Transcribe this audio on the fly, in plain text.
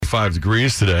75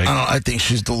 degrees today. I think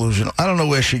she's delusional. I don't know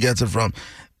where she gets it from.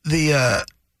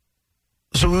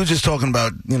 So we were just talking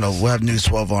about, we'll have News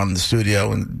 12 on in the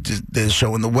studio, and they're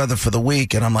showing the weather for the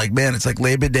week, and I'm like, man, it's like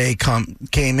Labor Day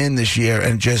came in this year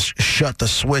and just shut the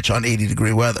switch on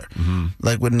 80-degree weather. Mm-hmm.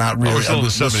 Like, we're not really... we're still in the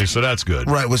 70s, so that's good.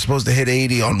 Right, we're supposed to hit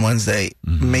 80 on Wednesday,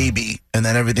 maybe, and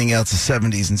then everything else is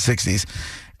 70s and 60s.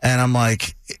 And I'm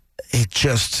like, it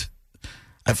just...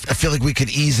 I feel like we could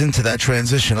ease into that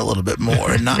transition a little bit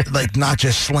more and not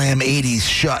just slam 80s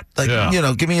shut.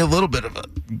 Give me a little bit of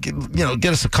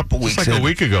get us a couple weeks. It's like in. A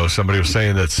week ago, somebody was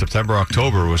saying that September,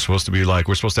 October was supposed to be like,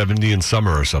 we're supposed to have Indian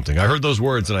summer or something. I heard those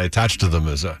words and I attached to them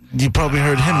as a... You probably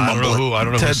heard him mumble it. I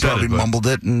don't know Ted who said probably it. But... mumbled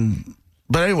it.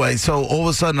 But anyway, so all of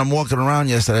a sudden I'm walking around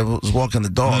yesterday. I was walking the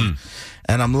dog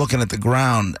and I'm looking at the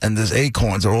ground and these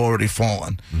acorns are already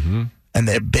falling. Mm-hmm. And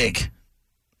they're big.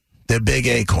 They're big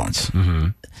acorns. Mm-hmm.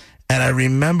 And I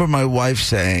remember my wife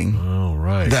saying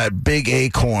that big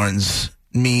acorns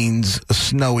means a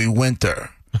snowy winter.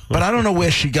 But I don't know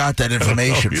where she got that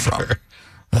information from.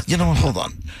 You know what? Hold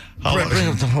on.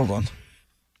 Hold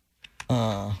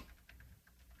on.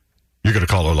 You're going to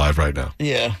call her live right now?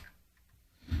 Yeah.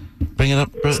 Bring it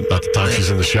up. It's not the time she's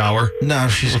in the shower? No,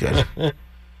 she's good.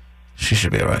 She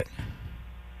should be all right.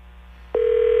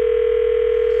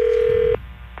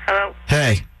 Hello.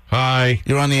 Hey. Hi.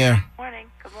 You're on the air.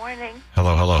 Good morning.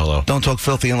 Hello. Don't talk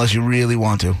filthy unless you really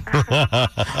want to.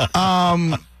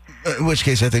 In which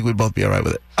case, I think we'd both be all right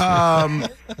with it.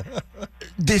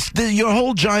 Your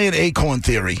whole giant acorn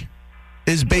theory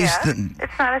is based in...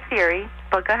 It's not a theory,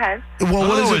 but go ahead. Well,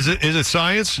 what is it? Is it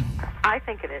science? I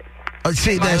think it is.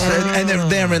 See,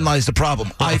 therein lies the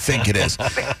problem. I think it is.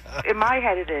 In my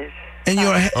head, it is. In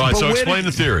your head, all right, so explain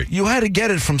the theory. You had to get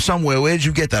it from somewhere. Where did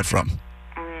you get that from?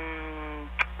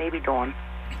 Maybe Dawn.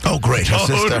 Oh, great. Her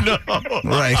sister. No.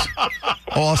 Right.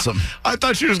 Awesome. I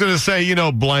thought she was going to say,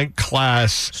 blank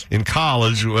class in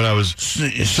college when I was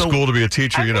in school to be a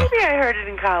teacher, Maybe I heard it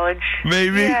in college.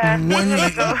 Maybe. Yeah.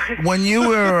 When you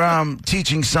were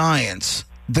teaching science,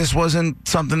 this wasn't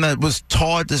something that was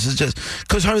taught. This is just...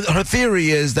 Because her theory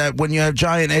is that when you have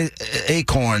giant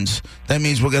acorns, that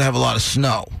means we're going to have a lot of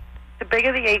snow. The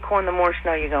bigger the acorn, the more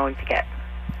snow you're going to get.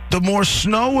 The more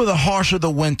snow or the harsher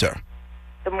the winter?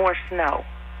 The more snow.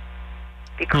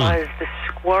 Because the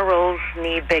squirrels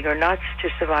need bigger nuts to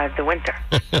survive the winter.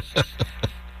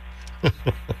 I'm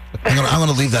going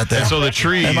to leave that there. So the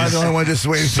trees Am I the only one just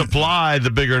waiting? Supply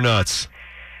the bigger nuts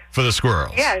for the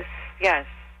squirrels. Yes.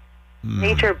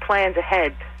 Nature plans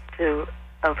ahead to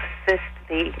assist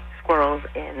the squirrels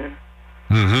in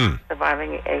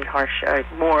surviving a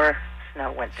more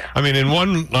snow winter. I mean,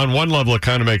 on one level, it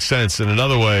kind of makes sense. In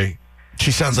another way...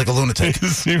 She sounds like a lunatic. It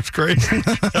seems crazy.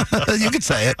 You could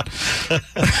say it.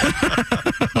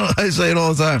 I say it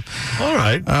all the time. All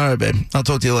right, babe. I'll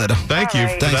talk to you later. Thank you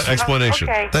for that explanation.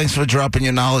 Okay. Thanks for dropping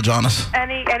your knowledge on us.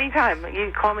 Anytime. You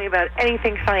can call me about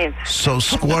anything science. So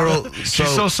squirrel... She's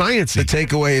so sciencey. The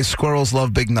takeaway is squirrels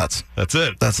love big nuts. That's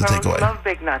it. That's the takeaway. Squirrels love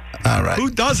big nuts. All right.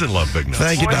 Who doesn't love big nuts?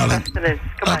 Thank you, darling.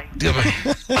 Goodbye.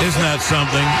 Isn't that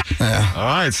something? Yeah. All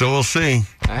right, so we'll see.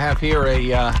 I have here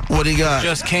what do you got?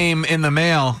 Just came in the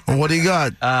mail. What do you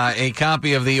got? A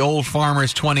copy of the Old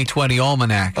Farmer's 2020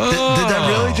 Almanac. Did that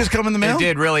really just come in the mail? It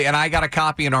did, really. And I got a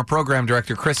copy, and our program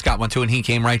director, Chris, got one, too, and he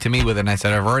came right to me with it. And I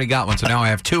said, I've already got one, so now I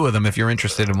have two of them. If you're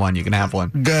interested in one, you can have one.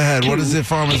 Go ahead. What does the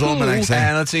Farmer's Almanac say?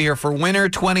 And let's see here. For winter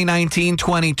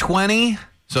 2019-2020,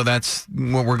 so that's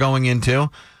what we're going into.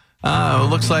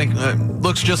 Looks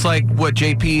just like what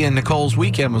JP and Nicole's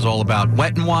weekend was all about.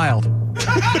 Wet and wild.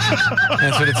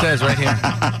 That's what it says right here.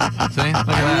 See? Look at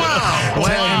that. Wow.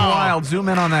 Wet and wild. Zoom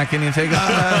in on that. Can you take it?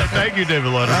 Thank you,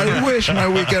 David Leonard. I wish my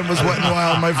weekend was wet and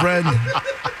wild, my friend.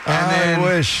 I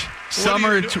wish.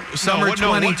 Summer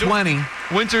 2020.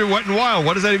 Winter, wet and wild.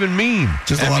 What does that even mean?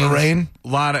 Just a lot of rain?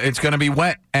 It's going to be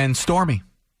wet and stormy.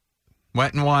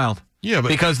 Wet and wild. Yeah, but...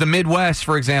 Because the Midwest,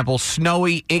 for example,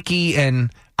 snowy, icky, and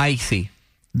icy.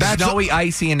 Snowy,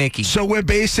 icy, and icky. So we're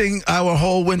basing our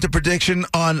whole winter prediction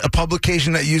on a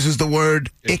publication that uses the word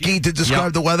icky to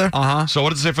describe the weather? Uh-huh. So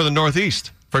what does it say for the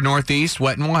Northeast? For Northeast,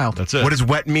 wet and wild. That's it. What does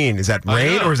wet mean? Is that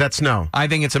rain or is that snow? I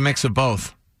think it's a mix of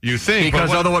both. You think?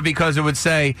 Because it would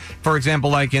say, for example,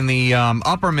 like in the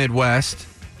upper Midwest,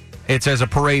 it says a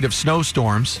parade of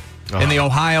snowstorms. In the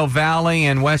Ohio Valley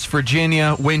and West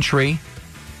Virginia, wintry.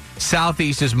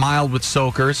 Southeast is mild with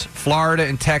soakers. Florida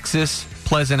and Texas,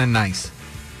 pleasant and nice.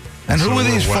 And who are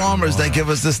these farmers that give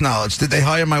us this knowledge? Did they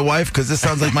hire my wife? Because this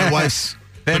sounds like my wife's...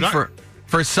 Then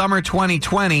for summer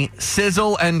 2020,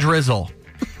 sizzle and drizzle.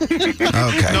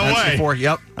 Okay. No way.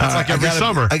 Yep. That's like every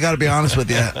summer. I got to be honest with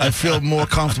you. I feel more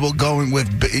comfortable going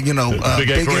with, Big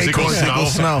acorns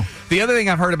equals snow. The other thing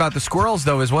I've heard about the squirrels,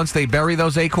 though, is once they bury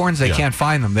those acorns, they can't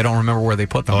find them. They don't remember where they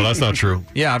put them. Oh, that's not true.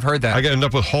 Yeah, I've heard that. I end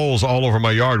up with holes all over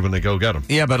my yard when they go get them.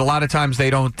 Yeah, but a lot of times they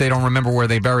don't remember where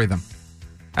they bury them.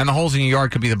 And the holes in your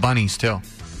yard could be the bunnies, too.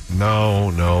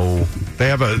 No. They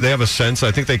have a sense.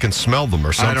 I think they can smell them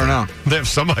or something. I don't know. They have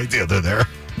some idea they're there.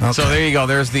 Okay. So there you go.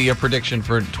 There's the prediction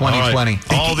for 2020.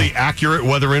 All the accurate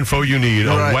weather info you need.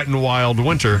 All right. A wet and wild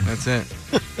winter. That's it.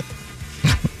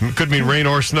 Could mean rain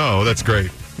or snow. That's great.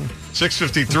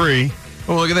 6:53.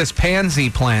 Oh, look at this. Pansy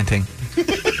planting. You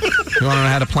want to know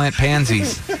how to plant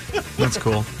pansies. That's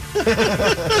cool.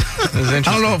 I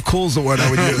don't know if cool's the word I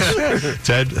would use.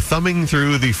 Ted, thumbing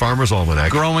through the Farmer's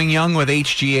Almanac. Growing young with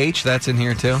HGH. That's in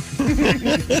here, too.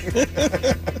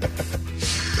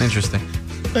 Interesting.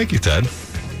 Thank you, Ted.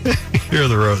 Here are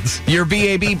the roads. Your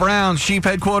BAB Browns, Sheep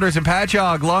Headquarters in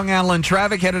Patchogue, Long Island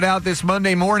traffic headed out this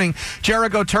Monday morning.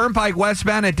 Jericho Turnpike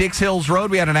westbound at Dix Hills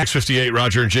Road. We had an 6:58,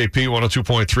 Roger and JP,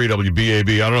 102.3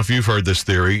 WBAB. I don't know if you've heard this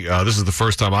theory. This is the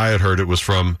first time I had heard it. Was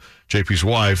from JP's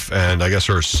wife, and I guess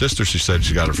her sister, she said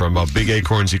she got it from. Big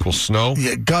acorns equals snow.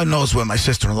 Yeah, God knows where my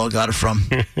sister-in-law got it from.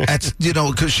 That's,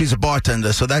 because she's a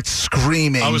bartender, so that's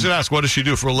screaming. I was going to ask, what does she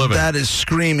do for a living? That is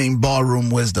screaming barroom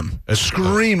wisdom.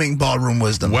 Screaming barroom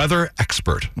wisdom. Weather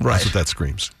expert. Right. That's what that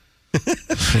screams.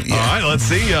 Yeah. All right, let's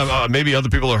see. Maybe other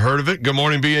people have heard of it. Good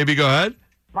morning, BAB. Go ahead.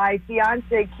 My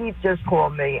fiance Keith just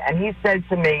called me, and he said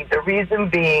to me, the reason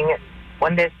being,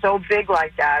 when they're so big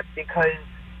like that, because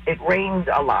it rains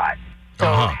a lot.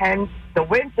 So hence, the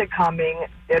winter coming,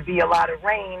 there'll be a lot of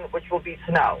rain, which will be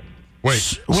snow. Wait,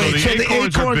 so the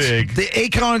acorns are big. The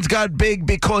acorns got big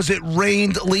because it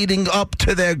rained leading up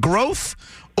to their growth,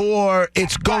 or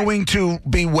it's going to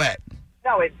be wet?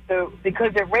 No,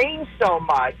 because it rains so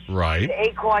much. Right. The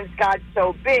acorns got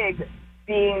so big,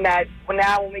 being that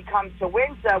now when we come to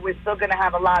winter, we're still going to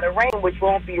have a lot of rain, which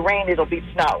won't be rain, it'll be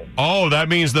snow. Oh, that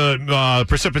means the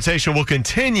precipitation will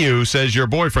continue, says your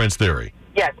boyfriend's theory.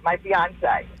 Yes, my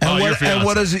fiance. And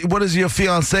what does your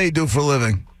fiance do for a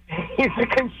living? He's a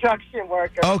construction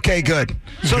worker. Okay, good.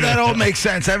 So that all makes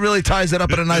sense. That really ties it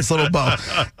up in a nice little bow.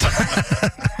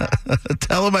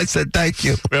 Tell him I said thank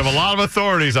you. We have a lot of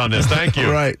authorities on this. Thank you.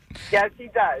 Right. Yes, he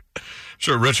does.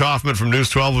 Sure, Rich Hoffman from News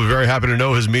 12 will be very happy to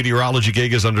know his meteorology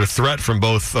gig is under threat from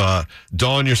both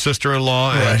Dawn, your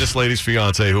sister-in-law, and this lady's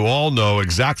fiance, who all know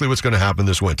exactly what's going to happen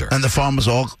this winter. And the Farmer's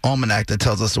Almanac that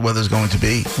tells us the weather's going to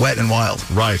be wet and wild.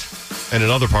 Right. And in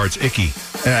other parts, icky.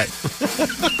 All right.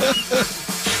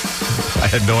 I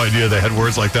had no idea they had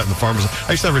words like that in the Farmer's.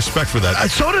 I used to have respect for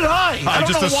that. So did I. I don't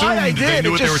just know why I assumed they did. knew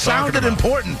It what they just were talking sounded about.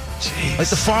 important. Jeez. Like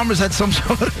the farmers had some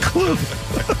sort of clue.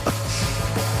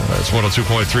 That's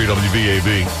 102.3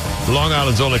 WBAB. Long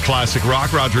Island's only classic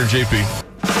rock. Roger and JP.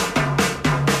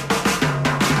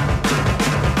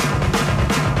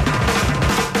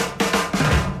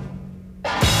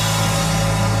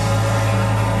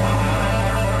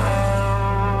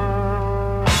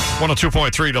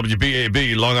 .3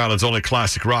 WBAB, Long Island's only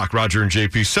classic rock. Roger and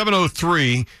JP.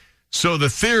 7:03. So the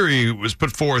theory was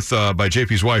put forth by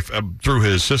JP's wife through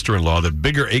his sister-in-law that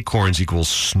bigger acorns equals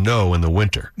snow in the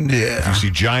winter. Yeah. If you see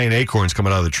giant acorns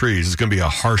coming out of the trees, it's going to be a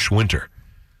harsh winter.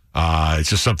 It's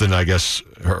just something I guess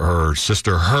her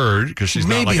sister heard, because she's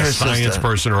not like a science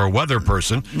person or a weather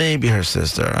person. Maybe her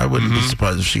sister. I wouldn't be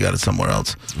surprised if she got it somewhere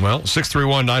else. Well,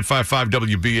 631-955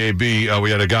 WBAB.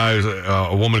 We had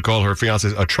a woman called her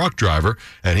fiance a truck driver,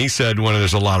 and he said when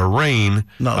there's a lot of rain.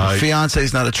 No, the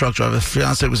fiance's not a truck driver. The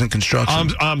fiance was in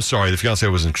construction. I'm sorry, the fiance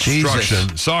was in construction.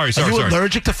 Jesus. Sorry. Are you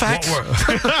allergic to facts?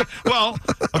 Well,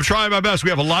 I'm trying my best.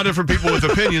 We have a lot of different people with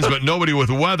opinions, but nobody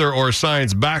with weather or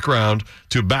science background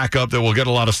to back up that we'll get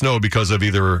a lot of snow because of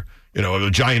either,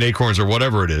 giant acorns or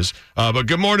whatever it is. But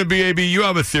good morning, BAB. You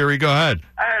have a theory. Go ahead.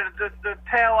 The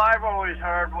tale I've always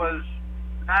heard was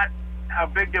not how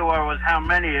big they were, was how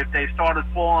many. If they started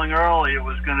falling early, it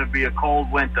was going to be a cold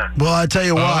winter. Well, I tell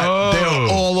you what,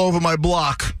 they're all over my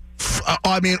block.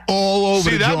 I mean, all over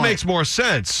See, the that joint. makes more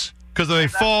sense, because if they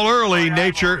fall early,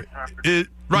 nature's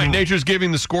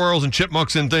giving the squirrels and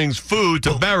chipmunks and things food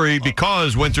to bury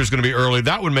because winter's going to be early.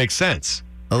 That would make sense.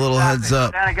 A little heads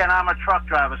up. Then again, I'm a truck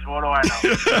driver, so what do I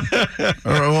know?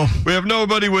 All right, well, we have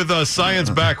nobody with a science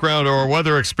background or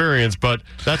weather experience, but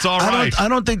that's all right. I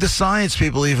don't think the science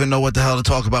people even know what the hell to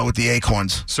talk about with the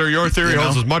acorns. Sir, your theory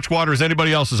holds as much water as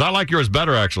anybody else's. I like yours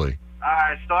better, actually. All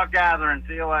right, start gathering.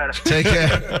 See you later. Take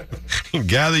care.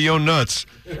 Gather your nuts.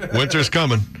 Winter's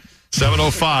coming.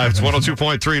 7:05. It's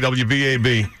 102.3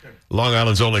 WBAB. Long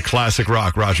Island's only classic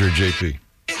rock. Roger and JP.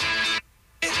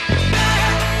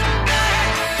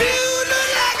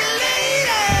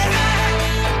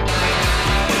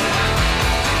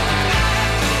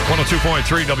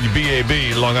 102.3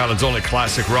 WBAB, Long Island's only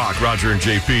classic rock. Roger and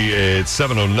JP, it's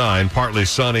 7:09, partly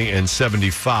sunny and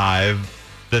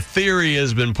 75. The theory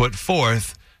has been put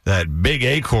forth that big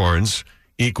acorns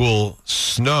equal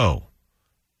snow.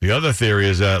 The other theory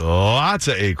is that lots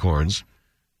of acorns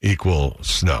equal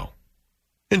snow.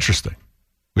 Interesting.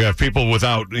 We have people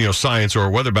without, science or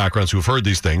weather backgrounds who've heard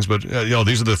these things, but,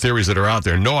 these are the theories that are out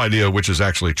there. No idea which is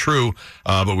actually true,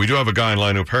 but we do have a guy in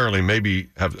line who apparently maybe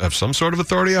have some sort of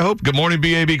authority, I hope. Good morning,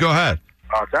 BAB. Go ahead.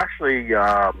 It's actually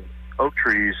oak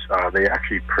trees, they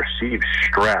actually perceive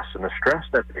stress, and the stress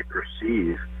that they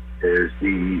perceive is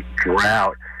the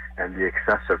drought and the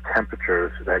excessive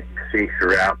temperatures that you see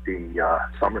throughout the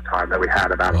summertime that we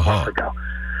had about a month ago.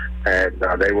 And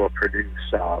they will produce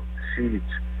seeds.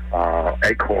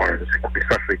 Acorns,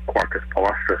 especially Quercus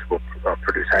palustris, will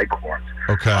produce acorns.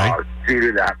 Okay. Due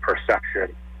to that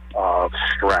perception of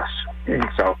stress. And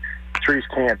so trees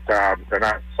can't, they're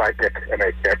not psychic and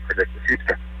they can't predict the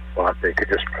future, but they could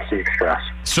just perceive stress.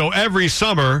 So every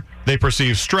summer they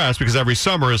perceive stress because every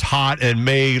summer is hot and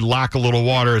may lack a little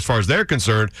water as far as they're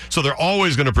concerned, so they're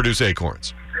always going to produce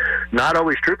acorns. Not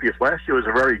always true, because last year was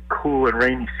a very cool and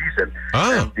rainy season,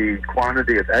 and the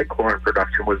quantity of acorn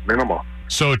production was minimal.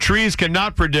 So trees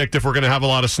cannot predict if we're going to have a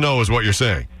lot of snow, is what you're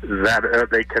saying? That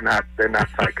they cannot. They're not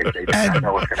psychic. They do not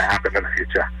know what's going to happen in the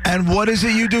future. And what is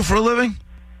it you do for a living?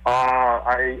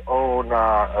 I own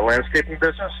a landscaping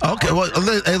business. Okay, well,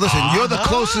 hey, listen, you're the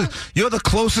closest. You're the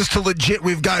closest to legit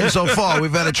we've gotten so far.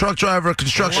 We've had a truck driver, a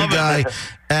construction guy,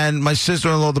 and my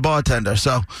sister-in-law, the bartender.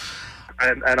 So.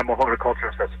 And I'm a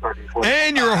horticulturist that studies.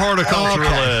 And you're a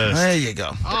horticulturalist. Okay. There you go.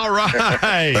 All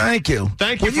right. Thank you.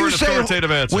 Thank you for an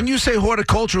authoritative answer. When you say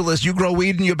horticulturalist, you grow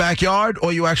weed in your backyard,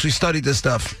 or you actually studied this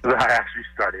stuff? I actually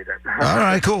studied it. All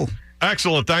right, cool.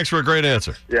 Excellent. Thanks for a great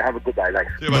answer. Yeah, have a good night.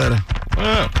 Thanks. See you later.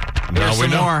 Now we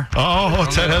know. More. Oh,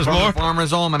 Ted has more?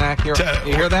 Farmer's Almanac. You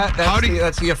hear that?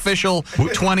 That's the official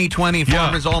 2020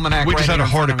 Farmer's Almanac. We just had a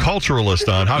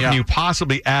horticulturalist on. How can you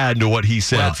possibly add to what he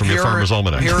said from your Farmer's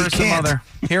Almanac?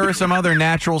 Here are some other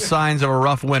natural signs of a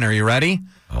rough winter. You ready?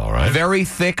 All right. Very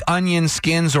thick onion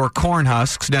skins or corn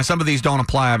husks. Now, some of these don't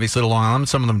apply, obviously, to Long Island.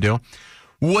 Some of them do.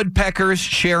 Woodpeckers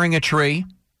sharing a tree.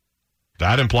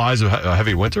 That implies a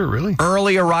heavy winter, really?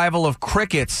 Early arrival of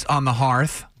crickets on the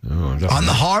hearth. Oh, on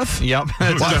the hearth? Yep.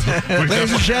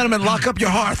 Ladies and gentlemen, lock up your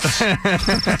hearths. I've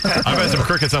had some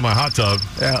crickets on my hot tub.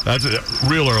 Yeah. That's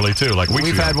real early, too, like weeks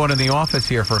ago. We've had one in the office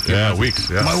here for a few months.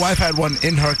 Weeks. Yeah. My wife had one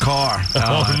in her car.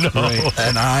 Oh, no. Great.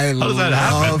 And I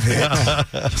love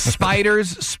it.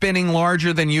 Spiders spinning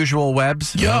larger than usual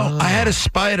webs. Yo, I had a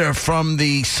spider from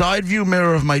the side view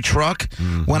mirror of my truck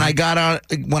when I got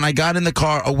in the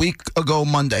car a week ago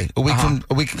Monday, a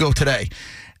week ago today.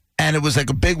 And it was like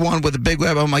a big one with a big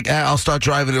web. I'm like, I'll start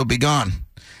driving. It'll be gone.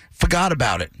 Forgot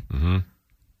about it.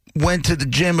 Went to the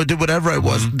gym or did whatever it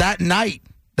was. That night,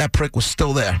 that prick was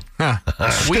still there.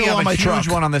 We have on my a huge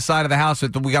one on the side of the house.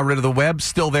 We got rid of the web,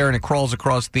 still there, and it crawls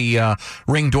across the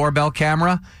Ring doorbell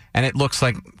camera. And it looks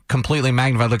like completely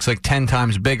magnified. It looks like 10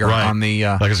 times bigger on the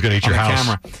like it's going to eat your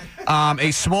house. Camera. A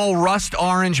small rust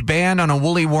orange band on a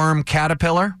woolly worm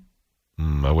caterpillar.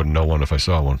 I wouldn't know one if I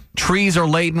saw one. Trees are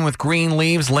laden with green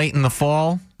leaves late in the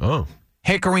fall. Oh.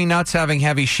 Hickory nuts having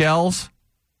heavy shells.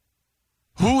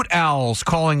 Hoot owls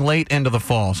calling late into the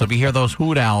fall. So if you hear those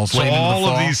hoot owls late into the fall. So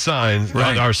all of these signs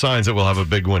are signs that we'll have a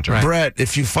big winter. Right. Brett,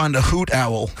 if you find a hoot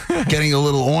owl getting a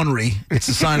little ornery, it's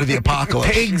a sign of the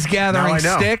apocalypse. Pigs gathering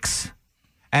sticks.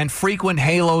 And frequent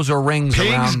halos or rings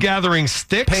around. Pigs gathering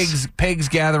sticks? Pigs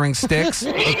gathering sticks.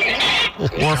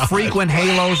 Or frequent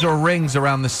halos or rings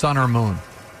around the sun or moon.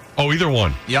 Oh, either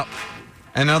one. Yep.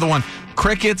 Another one.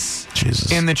 Crickets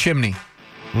in the chimney.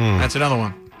 That's another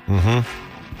one.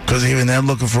 Because even they're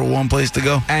looking for one place to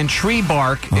go. And tree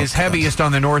bark is heaviest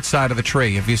on the north side of the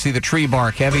tree. If you see the tree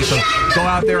bark heavy, so go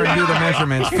out there and do the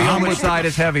measurements. Feel which side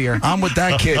is heavier. I'm with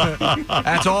that kid.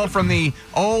 That's all from the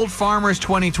Old Farmer's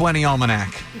 2020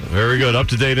 Almanac. Very good.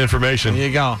 Up-to-date information. There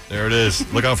you go. There it is.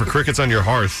 Look out for crickets on your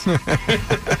hearth.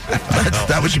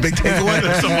 That was your big takeaway?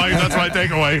 That's my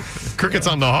takeaway. Crickets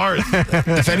on the hearth.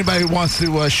 If anybody wants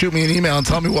to shoot me an email and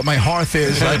tell me what my hearth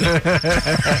is, I'd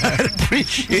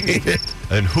appreciate it.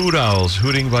 And hoot owls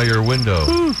hooting by your window.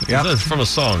 Yep. That's from a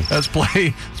song. Let's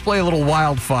play a little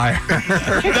Wildfire.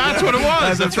 That's what it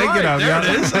was. That's right. There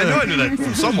it is. I knew I knew that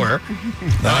from somewhere.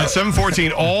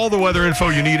 7:14, all the weather info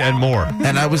you need and more.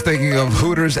 And I was thinking of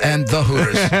Hooters and the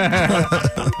Hooters.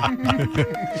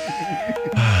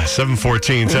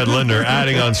 7:14, Ted Lindner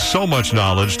adding on so much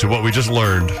knowledge to what we just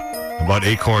learned about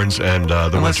acorns and the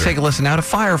winter. Let's take a listen now to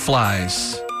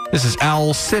Fireflies. This is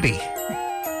Owl City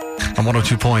on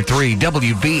 102.3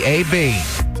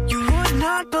 WBAB.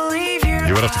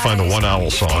 You would have to find the One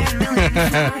Owl song.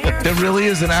 There really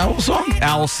is an owl song?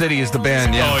 Owl City is the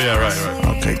band, yeah. Oh, yeah,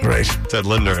 right. Okay, great. Ted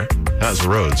Lindner has the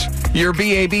roads. Your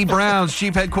BAB Browns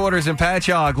Chief Headquarters in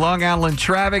Patchogue, Long Island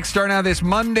traffic starting out this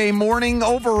Monday morning.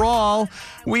 Overall,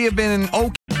 we have been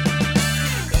okay.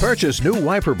 Purchase new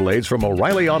wiper blades from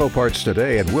O'Reilly Auto Parts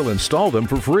today and we'll install them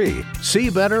for free.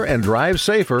 See better and drive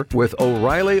safer with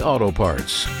O'Reilly Auto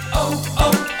Parts.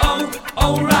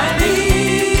 O'Reilly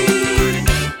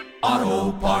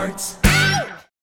Auto Parts.